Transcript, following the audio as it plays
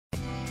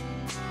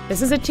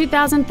This is a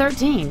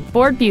 2013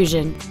 Ford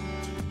Fusion.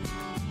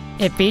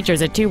 It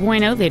features a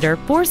 2.0-liter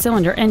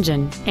four-cylinder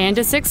engine and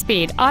a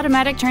 6-speed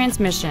automatic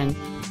transmission.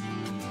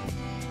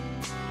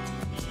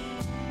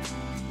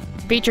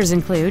 Features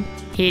include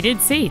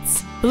heated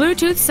seats,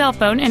 Bluetooth cell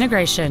phone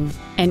integration,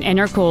 an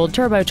intercooled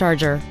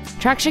turbocharger,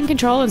 traction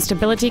control and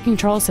stability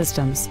control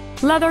systems,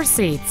 leather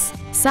seats,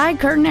 side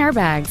curtain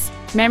airbags,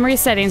 memory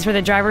settings for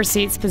the driver's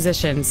seat's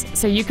positions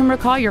so you can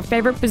recall your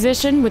favorite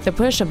position with the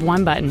push of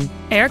one button,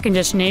 air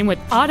conditioning with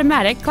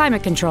automatic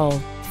climate control,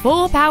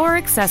 full power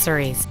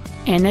accessories,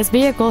 and this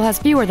vehicle has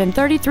fewer than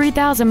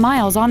 33,000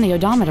 miles on the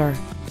odometer.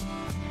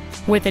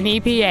 With an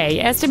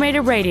EPA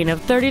estimated rating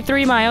of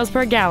 33 miles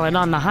per gallon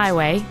on the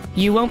highway,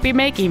 you won't be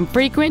making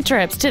frequent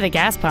trips to the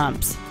gas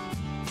pumps.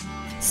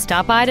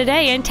 Stop by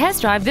today and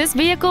test drive this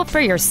vehicle for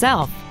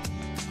yourself.